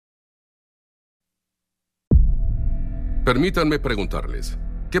Permítanme preguntarles,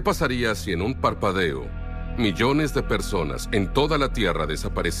 ¿qué pasaría si en un parpadeo millones de personas en toda la Tierra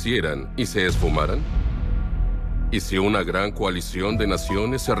desaparecieran y se esfumaran? ¿Y si una gran coalición de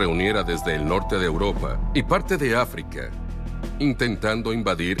naciones se reuniera desde el norte de Europa y parte de África, intentando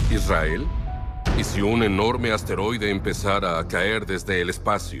invadir Israel? ¿Y si un enorme asteroide empezara a caer desde el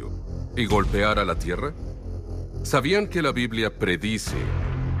espacio y golpeara la Tierra? ¿Sabían que la Biblia predice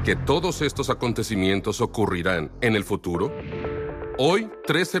que todos estos acontecimientos ocurrirán en el futuro? Hoy,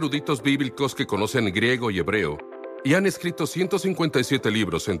 3 eruditos bíblicos que conocen griego y hebreo y han escrito 157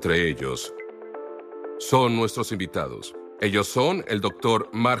 libros entre ellos son nuestros invitados. Ellos son el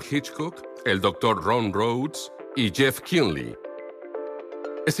Dr. Mark Hitchcock, el Dr. Ron Rhodes y Jeff Kinley.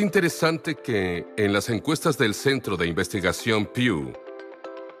 Es interesante que en las encuestas del Centro de Investigación Pew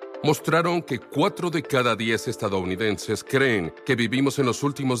mostraron que 4 de cada 10 estadounidenses creen que vivimos en los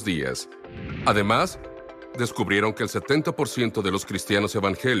últimos días. Además, descubrieron que el 70% de los cristianos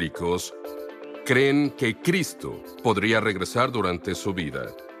evangélicos creen que Cristo podría regresar durante su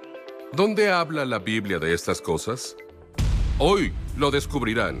vida. ¿Dónde habla la Biblia de estas cosas? Hoy lo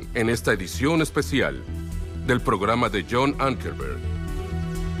descubrirán en esta edición especial del programa de John Ankerberg.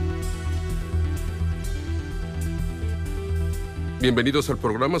 Bienvenidos al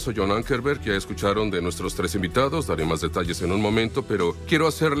programa, soy John Ankerberg. Ya escucharon de nuestros 3 invitados, daré más detalles en un momento, pero quiero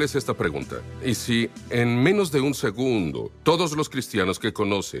hacerles esta pregunta. ¿Y si en menos de un segundo todos los cristianos que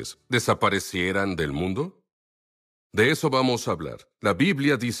conoces desaparecieran del mundo? De eso vamos a hablar. La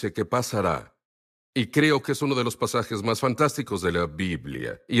Biblia dice que pasará. Y creo que es uno de los pasajes más fantásticos de la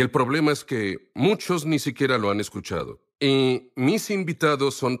Biblia. Y el problema es que muchos ni siquiera lo han escuchado. Y mis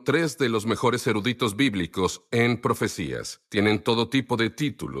invitados son 3 de los mejores eruditos bíblicos en profecías. Tienen todo tipo de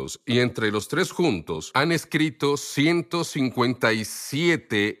títulos y entre los 3 juntos han escrito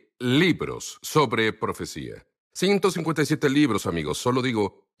 157 libros sobre profecía. 157 libros, amigos. Solo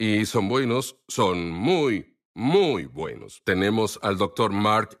digo, y son buenos, son muy buenos. Tenemos al Dr.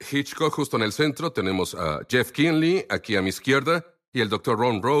 Mark Hitchcock justo en el centro, tenemos a Jeff Kinley aquí a mi izquierda y el Dr.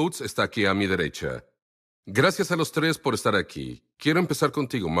 Ron Rhodes está aquí a mi derecha. Gracias a los 3 por estar aquí. Quiero empezar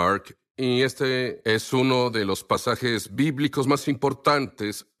contigo, Mark, y este es uno de los pasajes bíblicos más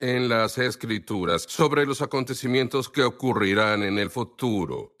importantes en las Escrituras sobre los acontecimientos que ocurrirán en el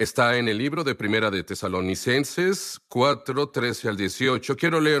futuro. Está en el libro de Primera de Tesalonicenses 4, 13 al 18.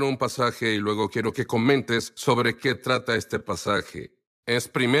 Quiero leer un pasaje y luego quiero que comentes sobre qué trata este pasaje. Es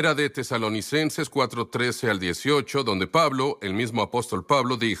Primera de Tesalonicenses 4, 13 al 18, donde Pablo, el mismo apóstol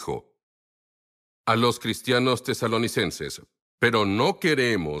Pablo, dijo: a los cristianos tesalonicenses, pero no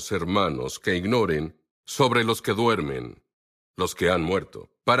queremos, hermanos, que ignoren sobre los que duermen, los que han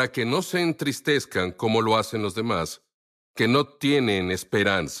muerto, para que no se entristezcan como lo hacen los demás, que no tienen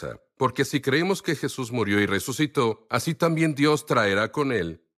esperanza. Porque si creemos que Jesús murió y resucitó, así también Dios traerá con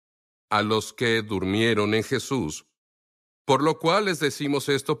él a los que durmieron en Jesús. Por lo cual les decimos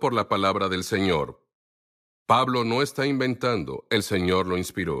esto por la palabra del Señor. Pablo no está inventando, el Señor lo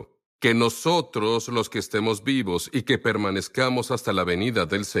inspiró. Que nosotros, los que estemos vivos y que permanezcamos hasta la venida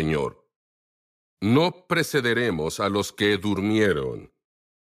del Señor, no precederemos a los que durmieron.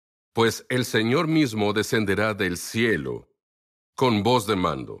 Pues el Señor mismo descenderá del cielo, con voz de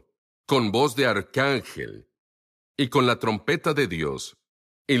mando, con voz de arcángel, y con la trompeta de Dios,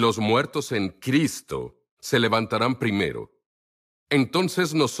 y los muertos en Cristo se levantarán primero.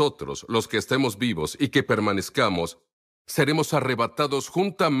 Entonces nosotros, los que estemos vivos y que permanezcamos, seremos arrebatados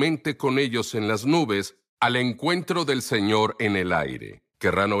juntamente con ellos en las nubes al encuentro del Señor en el aire.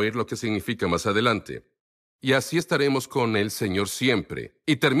 Querrán oír lo que significa más adelante. Y así estaremos con el Señor siempre.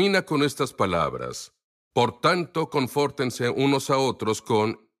 Y termina con estas palabras. Por tanto, confórtense unos a otros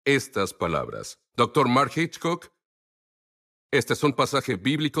con estas palabras. Dr. Mark Hitchcock, este es un pasaje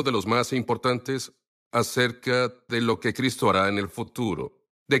bíblico de los más importantes acerca de lo que Cristo hará en el futuro.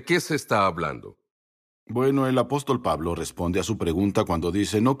 ¿De qué se está hablando? Bueno, el apóstol Pablo responde a su pregunta cuando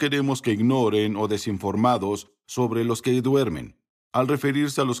dice: no queremos que ignoren o desinformados sobre los que duermen. Al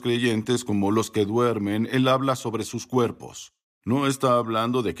referirse a los creyentes como los que duermen, él habla sobre sus cuerpos. No está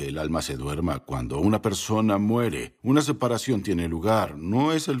hablando de que el alma se duerma cuando una persona muere. Una separación tiene lugar.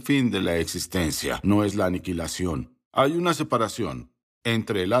 No es el fin de la existencia, no es la aniquilación. Hay una separación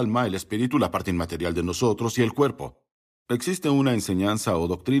entre el alma, el espíritu, la parte inmaterial de nosotros, y el cuerpo. Existe una enseñanza o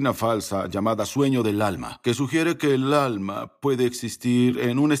doctrina falsa llamada sueño del alma, que sugiere que el alma puede existir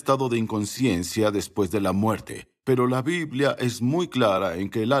en un estado de inconsciencia después de la muerte. Pero la Biblia es muy clara en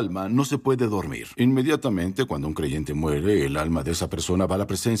que el alma no se puede dormir. Inmediatamente cuando un creyente muere, el alma de esa persona va a la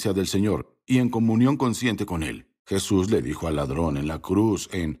presencia del Señor y en comunión consciente con Él. Jesús le dijo al ladrón en la cruz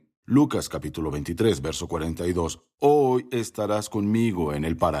en Lucas capítulo 23, verso 42. Hoy estarás conmigo en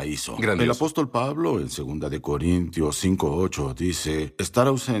el paraíso. Grandioso. El apóstol Pablo en 2 de Corintios 5:8 dice, estar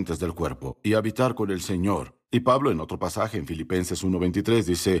ausentes del cuerpo y habitar con el Señor. Y Pablo en otro pasaje en Filipenses 1:23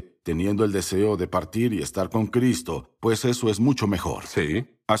 dice, teniendo el deseo de partir y estar con Cristo, pues eso es mucho mejor. Sí.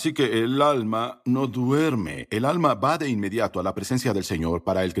 Así que el alma no duerme. El alma va de inmediato a la presencia del Señor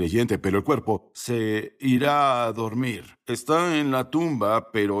para el creyente, pero el cuerpo se irá a dormir. Está en la tumba,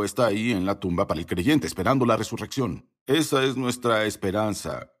 pero está ahí en la tumba para el creyente, esperando la resurrección. Esa es nuestra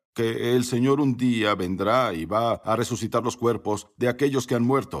esperanza, que el Señor un día vendrá y va a resucitar los cuerpos de aquellos que han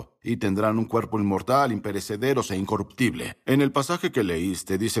muerto, y tendrán un cuerpo inmortal, imperecederos e incorruptible. En el pasaje que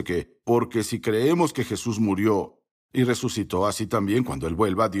leíste dice que, porque si creemos que Jesús murió y resucitó, así también cuando Él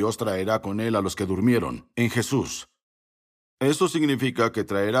vuelva, Dios traerá con Él a los que durmieron en Jesús. Eso significa que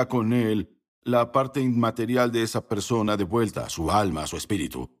traerá con Él la parte inmaterial de esa persona de vuelta, su alma, su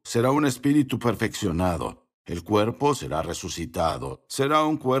espíritu. Será un espíritu perfeccionado. El cuerpo será resucitado. Será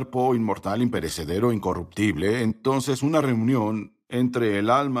un cuerpo inmortal, imperecedero, incorruptible. Entonces una reunión entre el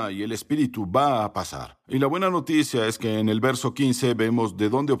alma y el espíritu va a pasar. Y la buena noticia es que en el verso 15 vemos de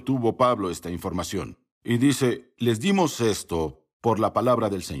dónde obtuvo Pablo esta información. Y dice, les dimos esto por la palabra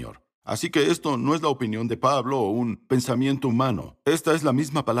del Señor. Así que esto no es la opinión de Pablo o un pensamiento humano. Esta es la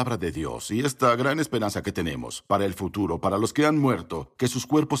misma palabra de Dios y esta gran esperanza que tenemos para el futuro, para los que han muerto, que sus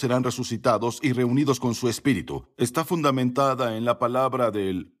cuerpos serán resucitados y reunidos con su espíritu. Está fundamentada en la palabra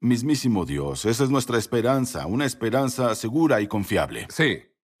del mismísimo Dios. Esa es nuestra esperanza, una esperanza segura y confiable. Sí.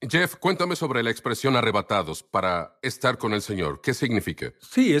 Jeff, cuéntame sobre la expresión arrebatados para estar con el Señor. ¿Qué significa?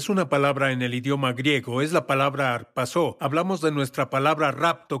 Sí, es una palabra en el idioma griego, es la palabra arpasó. Hablamos de nuestra palabra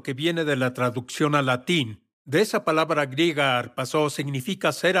rapto que viene de la traducción al latín. De esa palabra griega arpasó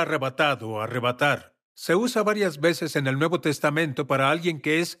significa ser arrebatado, arrebatar. Se usa varias veces en el Nuevo Testamento para alguien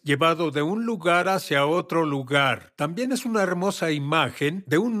que es llevado de un lugar hacia otro lugar. También es una hermosa imagen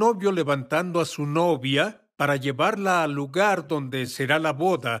de un novio levantando a su novia para llevarla al lugar donde será la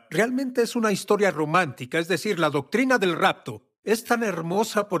boda. Realmente es una historia romántica, es decir, la doctrina del rapto es tan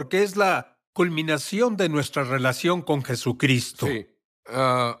hermosa porque es la culminación de nuestra relación con Jesucristo. Sí.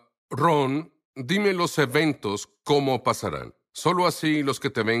 Ron, dime los eventos, ¿cómo pasarán? Solo así los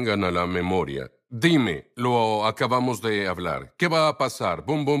que te vengan a la memoria. Dime, lo acabamos de hablar. ¿Qué va a pasar?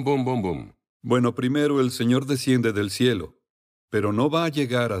 Boom, boom, boom, boom, boom. Bueno, primero el Señor desciende del cielo, pero no va a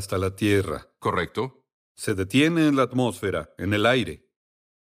llegar hasta la tierra. ¿Correcto? Se detiene en la atmósfera, en el aire.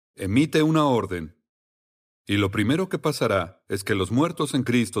 Emite una orden. Y lo primero que pasará es que los muertos en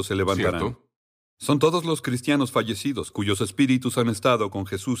Cristo se levantarán. ¿Cierto? Son todos los cristianos fallecidos cuyos espíritus han estado con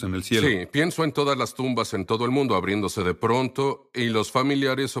Jesús en el cielo. Sí, pienso en todas las tumbas en todo el mundo abriéndose de pronto y los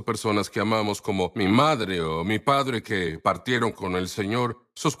familiares o personas que amamos como mi madre o mi padre que partieron con el Señor,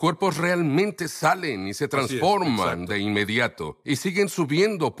 sus cuerpos realmente salen y se transforman de inmediato y siguen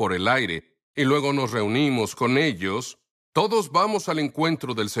subiendo por el aire y luego nos reunimos con ellos. Todos vamos al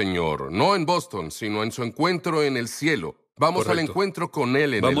encuentro del Señor, no en Boston, sino en su encuentro en el cielo. Vamos al encuentro con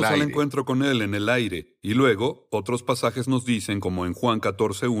Él en el aire. Vamos al encuentro con Él en el aire. Y luego, otros pasajes nos dicen, como en Juan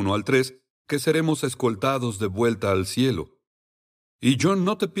 14, 1 al 3, que seremos escoltados de vuelta al cielo. Y John,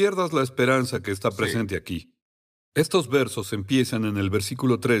 no te pierdas la esperanza que está presente aquí. Estos versos empiezan en el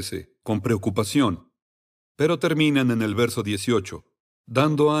versículo 13, con preocupación, pero terminan en el verso 18,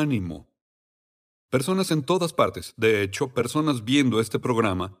 dando ánimo. Personas en todas partes, de hecho, personas viendo este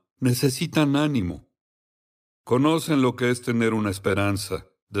programa, necesitan ánimo. Conocen lo que es tener una esperanza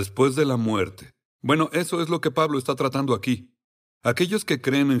después de la muerte. Bueno, eso es lo que Pablo está tratando aquí. Aquellos que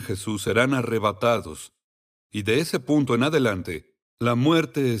creen en Jesús serán arrebatados. Y de ese punto en adelante, la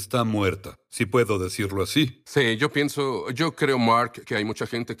muerte está muerta, si puedo decirlo así. Sí, yo creo, Mark, que hay mucha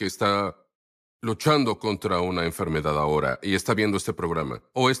gente que está luchando contra una enfermedad ahora y está viendo este programa.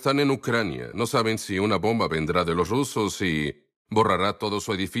 O están en Ucrania, no saben si una bomba vendrá de los rusos y borrará todo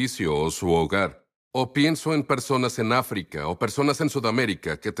su edificio o su hogar. O pienso en personas en África o personas en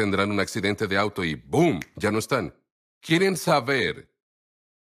Sudamérica que tendrán un accidente de auto y ¡boom!, ya no están. Quieren saber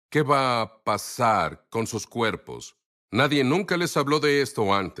qué va a pasar con sus cuerpos. Nadie nunca les habló de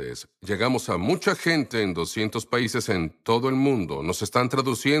esto antes. Llegamos a mucha gente en 200 países en todo el mundo. Nos están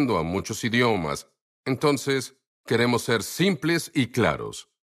traduciendo a muchos idiomas. Entonces, queremos ser simples y claros.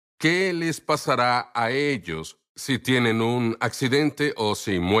 ¿Qué les pasará a ellos si tienen un accidente o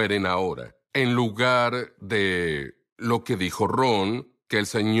si mueren ahora? En lugar de lo que dijo Ron, que el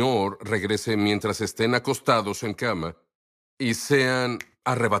Señor regrese mientras estén acostados en cama y sean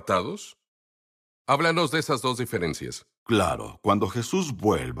arrebatados. Háblanos de esas dos diferencias. Claro, cuando Jesús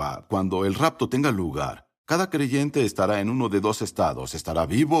vuelva, cuando el rapto tenga lugar, Cada creyente estará en uno de dos estados, estará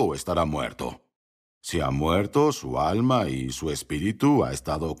vivo o estará muerto. Si ha muerto, su alma y su espíritu ha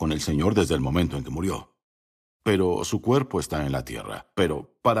estado con el Señor desde el momento en que murió. Pero su cuerpo está en la tierra.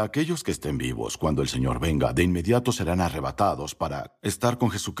 Pero para aquellos que estén vivos, cuando el Señor venga, de inmediato serán arrebatados para estar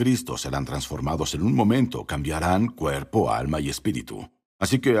con Jesucristo, serán transformados en un momento, cambiarán cuerpo, alma y espíritu.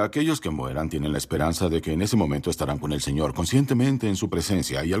 Así que aquellos que mueran tienen la esperanza de que en ese momento estarán con el Señor conscientemente en su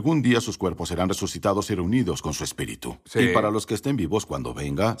presencia y algún día sus cuerpos serán resucitados y reunidos con su espíritu. Sí. Y para los que estén vivos cuando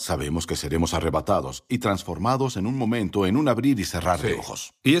venga, sabemos que seremos arrebatados y transformados en un momento, en un abrir y cerrar de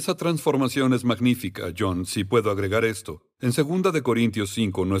ojos. Y esa transformación es magnífica, John, si puedo agregar esto. En 2 de Corintios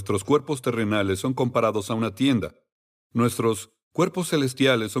 5, nuestros cuerpos terrenales son comparados a una tienda. Nuestros cuerpos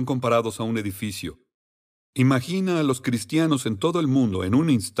celestiales son comparados a un edificio. Imagina a los cristianos en todo el mundo en un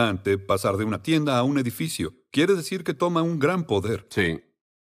instante pasar de una tienda a un edificio. Quiere decir que toma un gran poder. Sí.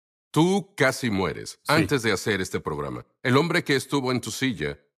 Tú casi mueres Sí. antes de hacer este programa. El hombre que estuvo en tu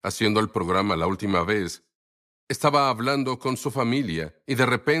silla haciendo el programa la última vez estaba hablando con su familia y de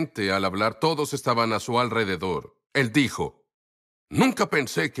repente, al hablar, todos estaban a su alrededor. Él dijo, nunca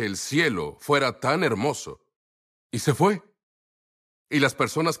pensé que el cielo fuera tan hermoso. Y se fue. Y las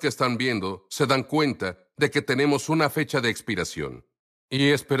personas que están viendo se dan cuenta de que tenemos una fecha de expiración. Y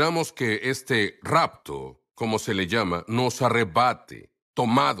esperamos que este rapto, como se le llama, nos arrebate,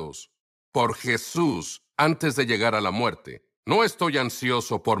 tomados por Jesús antes de llegar a la muerte. No estoy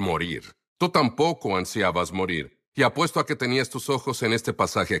ansioso por morir. Tú tampoco ansiabas morir. Y apuesto a que tenías tus ojos en este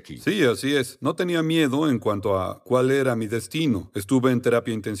pasaje aquí. Sí, así es. No tenía miedo en cuanto a cuál era mi destino. Estuve en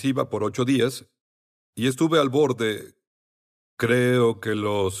terapia intensiva por 8 días y estuve al borde. Creo que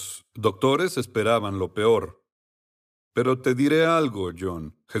los doctores esperaban lo peor. Pero te diré algo,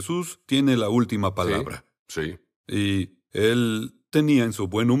 John. Jesús tiene la última palabra. Sí. Y él tenía en su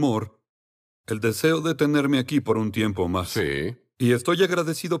buen humor el deseo de tenerme aquí por un tiempo más. Sí. Y estoy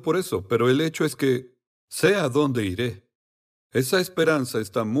agradecido por eso, pero el hecho es que sé a dónde iré. Esa esperanza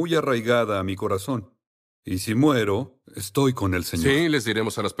está muy arraigada a mi corazón. Y si muero, estoy con el Señor. Sí, les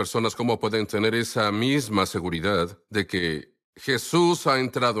diremos a las personas cómo pueden tener esa misma seguridad de que Jesús ha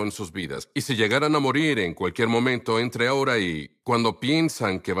entrado en sus vidas. Y si llegaran a morir en cualquier momento entre ahora y cuando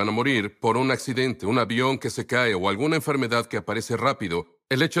piensan que van a morir por un accidente, un avión que se cae o alguna enfermedad que aparece rápido,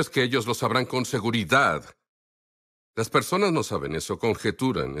 el hecho es que ellos lo sabrán con seguridad. Las personas no saben eso,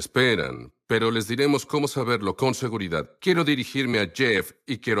 conjeturan, esperan, pero les diremos cómo saberlo con seguridad. Quiero dirigirme a Jeff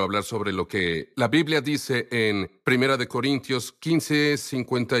y quiero hablar sobre lo que la Biblia dice en 1 de Corintios 15,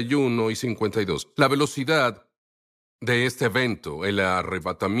 51 y 52. La velocidad de este evento, el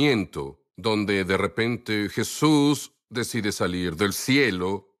arrebatamiento, donde de repente Jesús decide salir del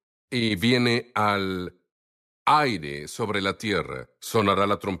cielo y viene al aire sobre la tierra. Sonará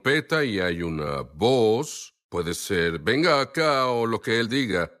la trompeta y hay una voz. Puede ser, venga acá o lo que él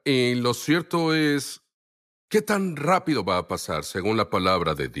diga. Y lo cierto es, ¿qué tan rápido va a pasar según la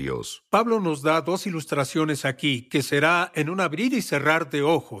palabra de Dios? Pablo nos da 2 ilustraciones aquí, que será en un abrir y cerrar de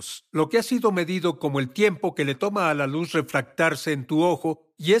ojos, lo que ha sido medido como el tiempo que le toma a la luz refractarse en tu ojo,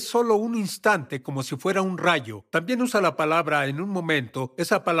 y es solo un instante, como si fuera un rayo. También usa la palabra en un momento.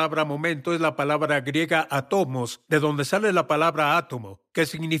 Esa palabra momento es la palabra griega atomos, de donde sale la palabra átomo, que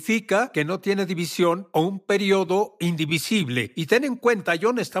significa que no tiene división o un periodo indivisible. Y ten en cuenta,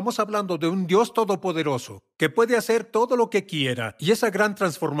 John, estamos hablando de un Dios todopoderoso, que puede hacer todo lo que quiera. Y esa gran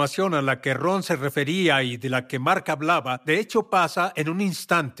transformación a la que Ron se refería y de la que Mark hablaba, de hecho pasa en un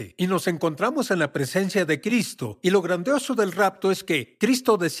instante. Y nos encontramos en la presencia de Cristo. Y lo grandioso del rapto es que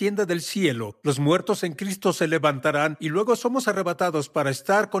Cristo desciende del cielo, los muertos en Cristo se levantarán y luego somos arrebatados para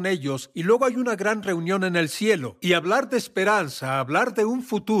estar con ellos y luego hay una gran reunión en el cielo. Y hablar de esperanza, hablar de un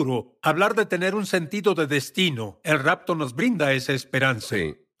futuro, hablar de tener un sentido de destino, el rapto nos brinda esa esperanza.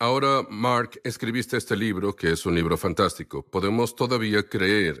 Sí. Ahora, Mark, escribiste este libro, que es un libro fantástico. ¿Podemos todavía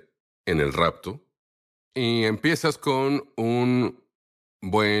creer en el rapto? Y empiezas con un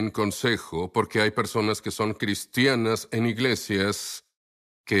buen consejo, porque hay personas que son cristianas en iglesias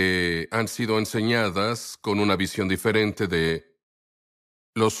que han sido enseñadas con una visión diferente de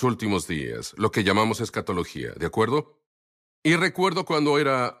los últimos días, lo que llamamos escatología, ¿de acuerdo? Y recuerdo cuando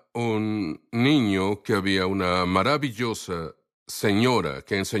era un niño que había una maravillosa señora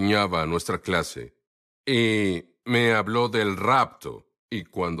que enseñaba a nuestra clase y me habló del rapto. Y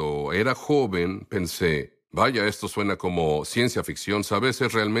cuando era joven pensé, vaya, esto suena como ciencia ficción, ¿sabes?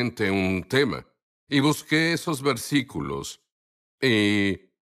 Es realmente un tema. Y busqué esos versículos y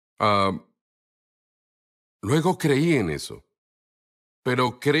luego creí en eso.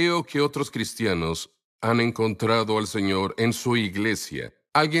 Pero creo que otros cristianos han encontrado al Señor en su iglesia.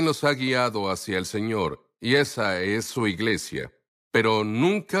 Alguien los ha guiado hacia el Señor y esa es su iglesia. Pero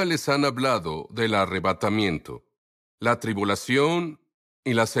nunca les han hablado del arrebatamiento, la tribulación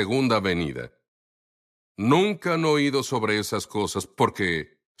y la segunda venida. Nunca han oído sobre esas cosas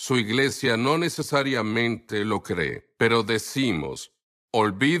porque su iglesia no necesariamente lo cree. Pero decimos,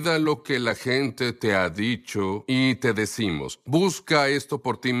 olvida lo que la gente te ha dicho y te decimos, busca esto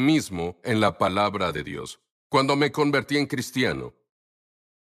por ti mismo en la palabra de Dios. Cuando me convertí en cristiano,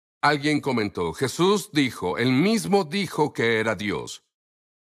 alguien comentó, Jesús dijo, él mismo dijo que era Dios.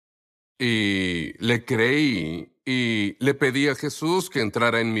 Y le creí y le pedí a Jesús que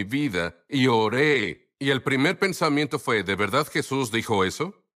entrara en mi vida y oré. Y el primer pensamiento fue, ¿de verdad Jesús dijo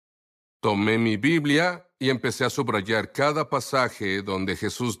eso? Tomé mi Biblia y empecé a subrayar cada pasaje donde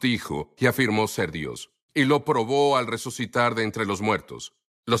Jesús dijo y afirmó ser Dios. Y lo probó al resucitar de entre los muertos.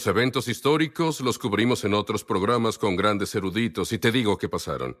 Los eventos históricos los cubrimos en otros programas con grandes eruditos y te digo qué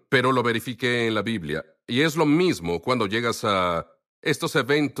pasaron. Pero lo verifiqué en la Biblia. Y es lo mismo cuando llegas a estos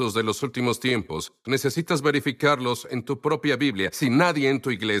eventos de los últimos tiempos. Necesitas verificarlos en tu propia Biblia. Si nadie en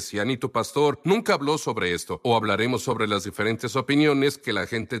tu iglesia ni tu pastor nunca habló sobre esto, o hablaremos sobre las diferentes opiniones que la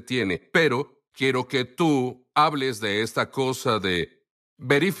gente tiene. Pero quiero que tú hables de esta cosa de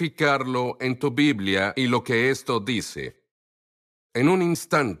verificarlo en tu Biblia y lo que esto dice. En un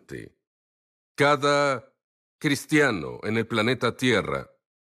instante, cada cristiano en el planeta Tierra,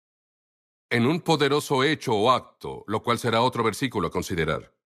 en un poderoso hecho o acto, lo cual será otro versículo a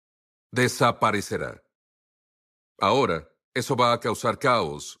considerar, desaparecerá. Ahora, eso va a causar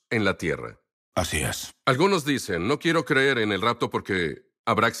caos en la Tierra. Así es. Algunos dicen, no quiero creer en el rapto porque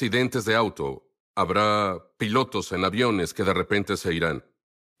habrá accidentes de auto, habrá pilotos en aviones que de repente se irán.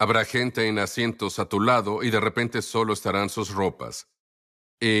 Habrá gente en asientos a tu lado y de repente solo estarán sus ropas.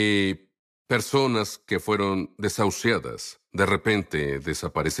 Y personas que fueron desahuciadas de repente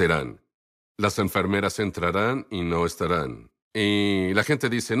desaparecerán. Las enfermeras entrarán y no estarán. Y la gente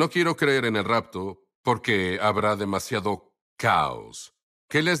dice, no quiero creer en el rapto porque habrá demasiado caos.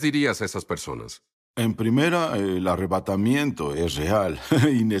 ¿Qué les dirías a esas personas? En primera, el arrebatamiento es real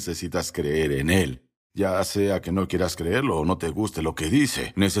y necesitas creer en él. Ya sea que no quieras creerlo o no te guste lo que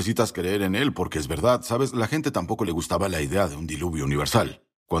dice, necesitas creer en él porque es verdad. ¿Sabes? La gente tampoco le gustaba la idea de un diluvio universal.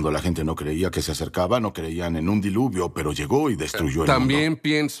 Cuando la gente no creía que se acercaba, no creían en un diluvio, pero llegó y destruyó el mundo. También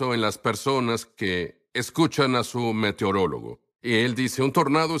pienso en las personas que escuchan a su meteorólogo. Y él dice, un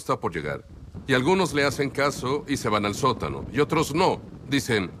tornado está por llegar. Y algunos le hacen caso y se van al sótano. Y otros no.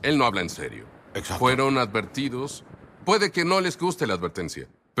 Dicen, él no habla en serio. Exacto. Fueron advertidos. Puede que no les guste la advertencia.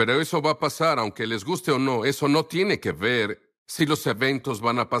 Pero eso va a pasar, aunque les guste o no. Eso no tiene que ver si los eventos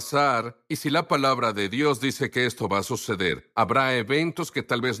van a pasar y si la palabra de Dios dice que esto va a suceder. Habrá eventos que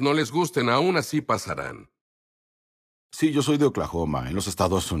tal vez no les gusten, aún así pasarán. Sí, yo soy de Oklahoma, en los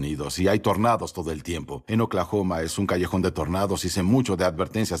Estados Unidos, y hay tornados todo el tiempo. En Oklahoma es un callejón de tornados y sé mucho de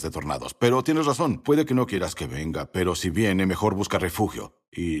advertencias de tornados. Pero tienes razón, puede que no quieras que venga, pero si viene, mejor busca refugio.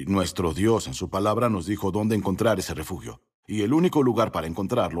 Y nuestro Dios en su palabra nos dijo dónde encontrar ese refugio. Y el único lugar para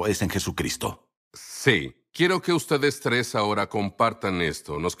encontrarlo es en Jesucristo. Sí. Quiero que ustedes tres ahora compartan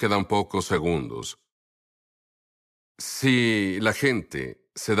esto. Nos quedan pocos segundos. Si la gente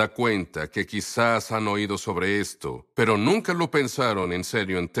se da cuenta que quizás han oído sobre esto, pero nunca lo pensaron en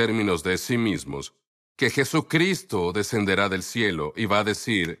serio en términos de sí mismos, que Jesucristo descenderá del cielo y va a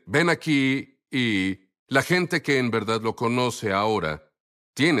decir, ven aquí, y la gente que en verdad lo conoce ahora,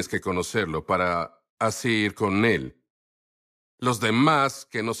 tienes que conocerlo para así ir con él. Los demás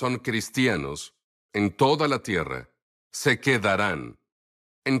que no son cristianos, en toda la tierra, se quedarán.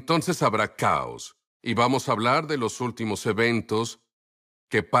 Entonces habrá caos, y vamos a hablar de los últimos eventos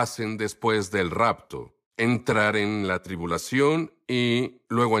que pasen después del rapto, entrar en la tribulación y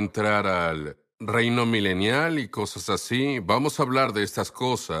luego entrar al reino milenial y cosas así. Vamos a hablar de estas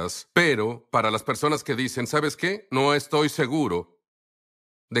cosas, pero para las personas que dicen, ¿sabes qué? No estoy seguro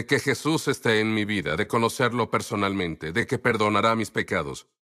de que Jesús esté en mi vida, de conocerlo personalmente, de que perdonará mis pecados.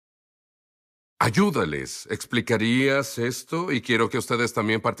 Ayúdales. ¿Explicarías esto? Y quiero que ustedes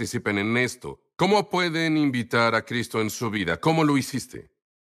también participen en esto. ¿Cómo pueden invitar a Cristo en su vida? ¿Cómo lo hiciste?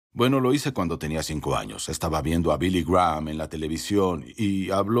 Bueno, lo hice cuando tenía 5 años. Estaba viendo a Billy Graham en la televisión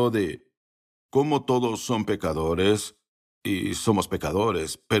y habló de cómo todos son pecadores y somos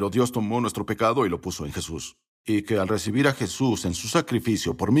pecadores, pero Dios tomó nuestro pecado y lo puso en Jesús. Y que al recibir a Jesús en su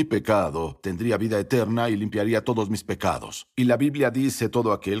sacrificio por mi pecado, tendría vida eterna y limpiaría todos mis pecados. Y la Biblia dice,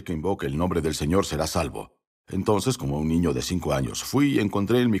 todo aquel que invoque el nombre del Señor será salvo. Entonces, como un niño de 5 años, fui y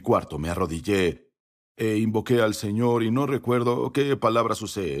encontré en mi cuarto, me arrodillé e invoqué al Señor y no recuerdo qué palabras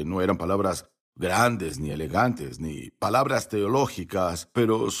usé. No eran palabras grandes, ni elegantes, ni palabras teológicas,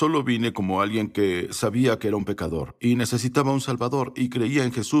 pero solo vine como alguien que sabía que era un pecador y necesitaba un Salvador, y creía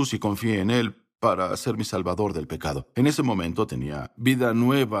en Jesús y confié en Él para ser mi Salvador del pecado. En ese momento tenía vida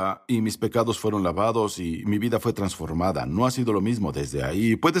nueva y mis pecados fueron lavados y mi vida fue transformada. No ha sido lo mismo desde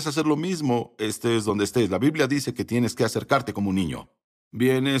ahí. Puedes hacer lo mismo, estés donde estés. La Biblia dice que tienes que acercarte como un niño.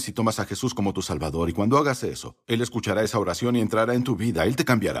 Vienes y tomas a Jesús como tu Salvador, y cuando hagas eso, Él escuchará esa oración y entrará en tu vida. Él te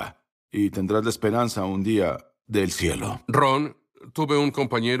cambiará y tendrás la esperanza un día del cielo. Ron, tuve un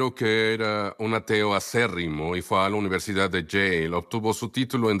compañero que era un ateo acérrimo y fue a la Universidad de Yale, obtuvo su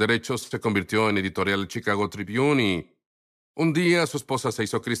título en Derechos, se convirtió en editorial Chicago Tribune y un día su esposa se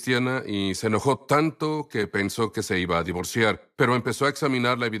hizo cristiana y se enojó tanto que pensó que se iba a divorciar, pero empezó a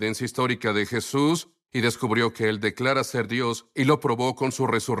examinar la evidencia histórica de Jesús y descubrió que Él declara ser Dios y lo probó con su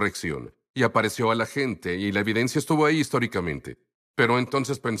resurrección. Y apareció a la gente y la evidencia estuvo ahí históricamente. Pero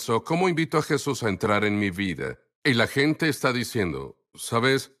entonces pensó, ¿cómo invito a Jesús a entrar en mi vida? Y la gente está diciendo,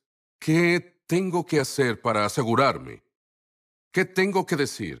 ¿sabes qué tengo que hacer para asegurarme? ¿Qué tengo que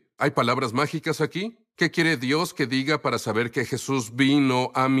decir? ¿Hay palabras mágicas aquí? ¿Qué quiere Dios que diga para saber que Jesús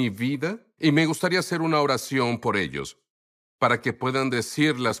vino a mi vida? Y me gustaría hacer una oración por ellos, para que puedan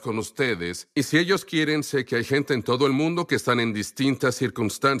decirlas con ustedes. Y si ellos quieren, sé que hay gente en todo el mundo que están en distintas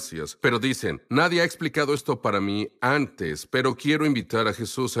circunstancias, pero dicen, nadie ha explicado esto para mí antes, pero quiero invitar a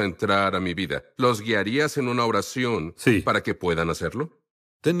Jesús a entrar a mi vida. ¿Los guiarías en una oración para que puedan hacerlo?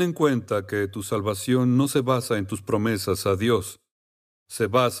 Ten en cuenta que tu salvación no se basa en tus promesas a Dios, se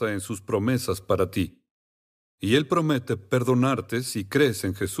basa en sus promesas para ti. Y Él promete perdonarte si crees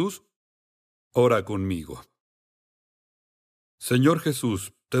en Jesús. Ora conmigo. Señor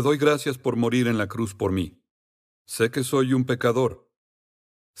Jesús, te doy gracias por morir en la cruz por mí. Sé que soy un pecador.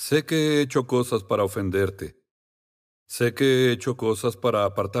 Sé que he hecho cosas para ofenderte. Sé que he hecho cosas para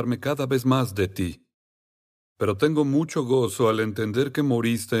apartarme cada vez más de ti. Pero tengo mucho gozo al entender que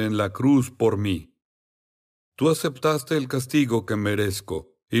moriste en la cruz por mí. Tú aceptaste el castigo que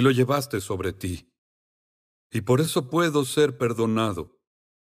merezco y lo llevaste sobre ti. Y por eso puedo ser perdonado.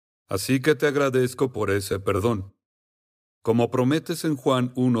 Así que te agradezco por ese perdón. Como prometes en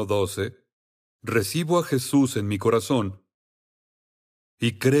Juan 1:12, recibo a Jesús en mi corazón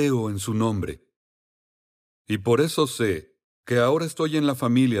y creo en su nombre. Y por eso sé que ahora estoy en la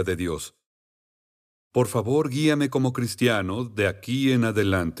familia de Dios. Por favor, guíame como cristiano de aquí en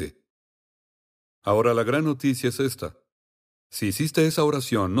adelante. Ahora la gran noticia es esta. Si hiciste esa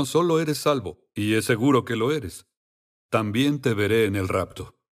oración, no solo eres salvo, y es seguro que lo eres, también te veré en el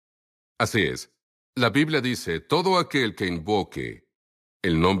rapto. Así es. La Biblia dice, todo aquel que invoque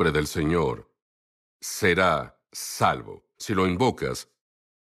el nombre del Señor será salvo. Si lo invocas,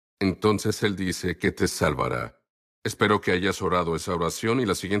 entonces Él dice que te salvará. Espero que hayas orado esa oración y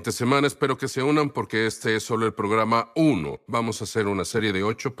la siguiente semana espero que se unan porque este es solo el programa 1. Vamos a hacer una serie de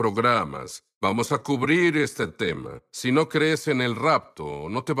 8 programas. Vamos a cubrir este tema. Si no crees en el rapto,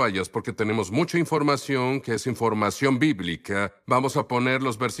 no te vayas porque tenemos mucha información que es información bíblica. Vamos a poner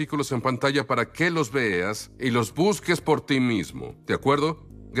los versículos en pantalla para que los veas y los busques por ti mismo. ¿De acuerdo?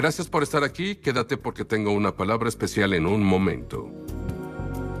 Gracias por estar aquí. Quédate porque tengo una palabra especial en un momento.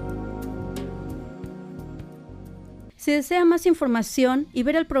 Si desea más información y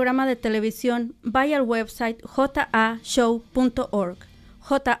ver el programa de televisión, vaya al website jashow.org.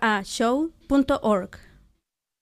 jashow.org.